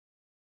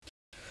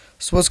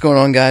So what's going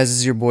on, guys? This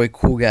is your boy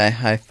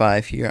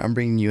CoolGuyHighFive here. I'm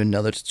bringing you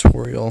another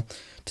tutorial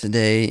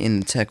today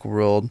in the tech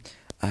world.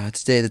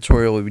 Today the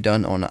tutorial will be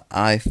done on an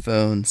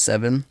iPhone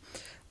 7.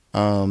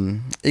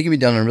 It can be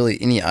done on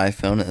really any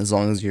iPhone as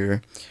long as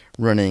you're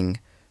running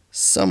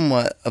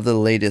somewhat of the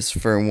latest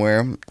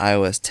firmware,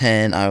 iOS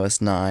 10,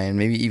 iOS 9,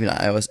 maybe even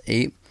iOS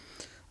 8.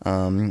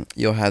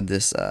 You'll have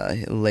this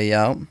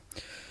layout.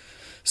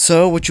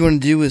 So what you want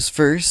to do is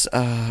first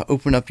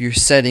open up your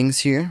settings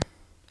here.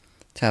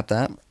 Tap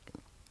that.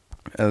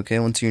 Okay,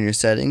 once you're in your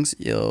settings,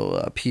 you'll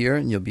appear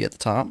and you'll be at the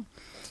top.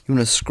 You want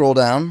to scroll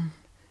down,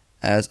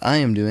 as I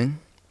am doing,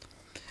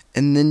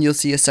 and then you'll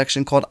see a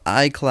section called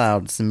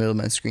iCloud. It's in the middle of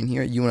my screen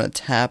here. You want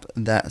to tap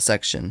that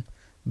section.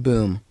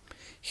 Boom.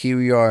 Here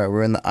we are.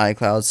 We're in the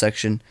iCloud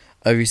section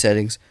of your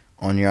settings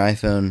on your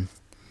iPhone.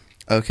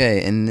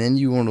 Okay, and then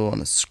you want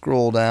to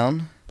scroll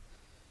down.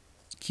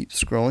 Keep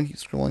scrolling, keep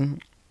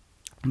scrolling.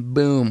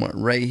 Boom,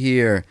 right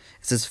here.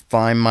 It says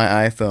find my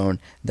iPhone.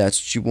 That's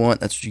what you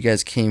want. That's what you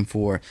guys came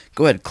for.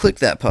 Go ahead, click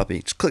that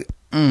puppy. Just click.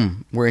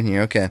 We're in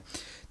here. Okay. And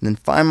then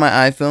find my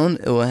iPhone.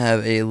 It will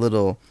have a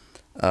little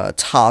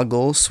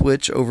toggle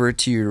switch over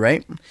to your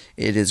right.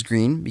 It is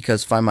green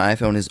because find my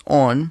iPhone is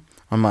on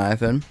my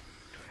iPhone.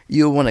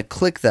 You'll want to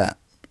click that.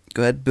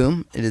 Go ahead,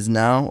 boom. It is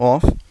now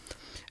off.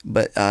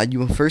 But you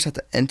will first have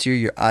to enter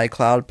your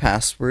iCloud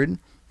password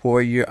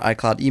for your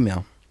iCloud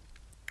email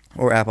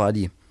or Apple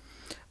ID.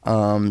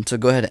 So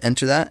go ahead and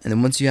enter that, and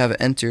then once you have it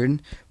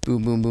entered,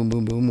 boom, boom, boom,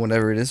 boom, boom,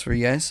 whatever it is for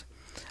you guys,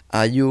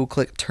 you will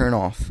click turn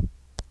off.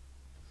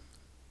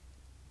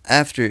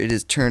 After it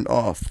is turned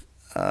off,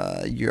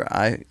 your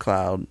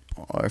iCloud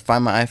or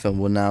Find My iPhone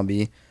will now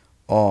be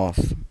off.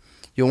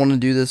 You'll want to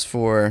do this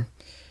for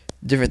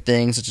different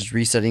things such as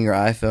resetting your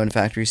iPhone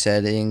factory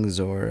settings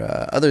or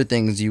other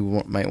things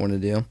you might want to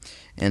do.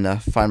 And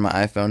Find My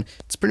iPhone,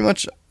 it's pretty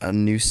much a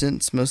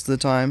nuisance most of the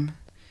time,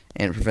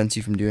 and it prevents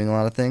you from doing a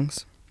lot of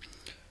things.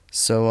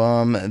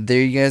 So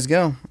there you guys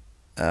go.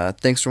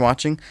 Thanks for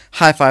watching.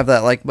 High five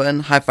that like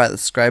button. High five the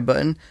subscribe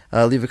button.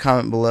 Leave a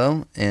comment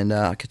below, and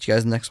I'll catch you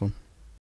guys in the next one.